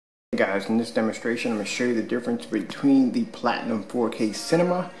Hey guys, in this demonstration I'm going to show you the difference between the Platinum 4K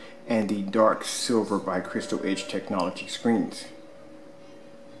Cinema and the Dark Silver by Crystal Edge Technology screens.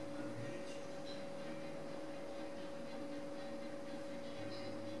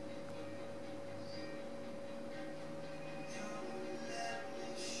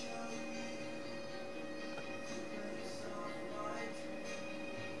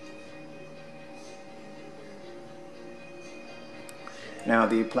 Now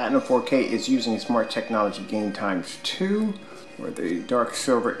the Platinum 4K is using Smart Technology Gain ×2, where the Dark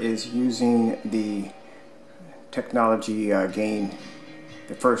Silver is using the Technology Gain,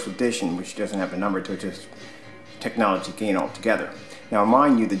 the first edition, which doesn't have a number to it, just Technology Gain altogether. Now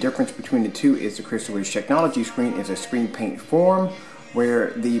mind you, the difference between the two is the Crystal Edge Technology screen is a screen paint form,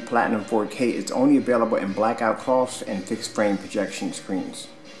 where the Platinum 4K is only available in blackout cloths and fixed frame projection screens.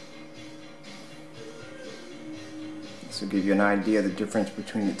 This will give you an idea of the difference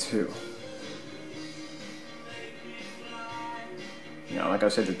between the two. Now, like I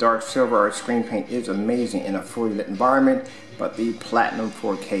said, the Dark Silver screen paint is amazing in a fully lit environment, but the Platinum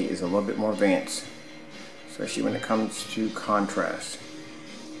 4K is a little bit more advanced, especially when it comes to contrast.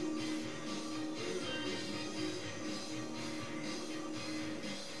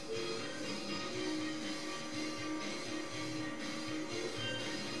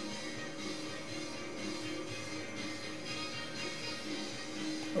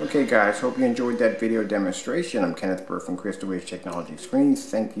 Okay guys, hope you enjoyed that video demonstration. I'm Kenneth Burr from Crystal Edge Technology Screens.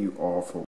 Thank you all for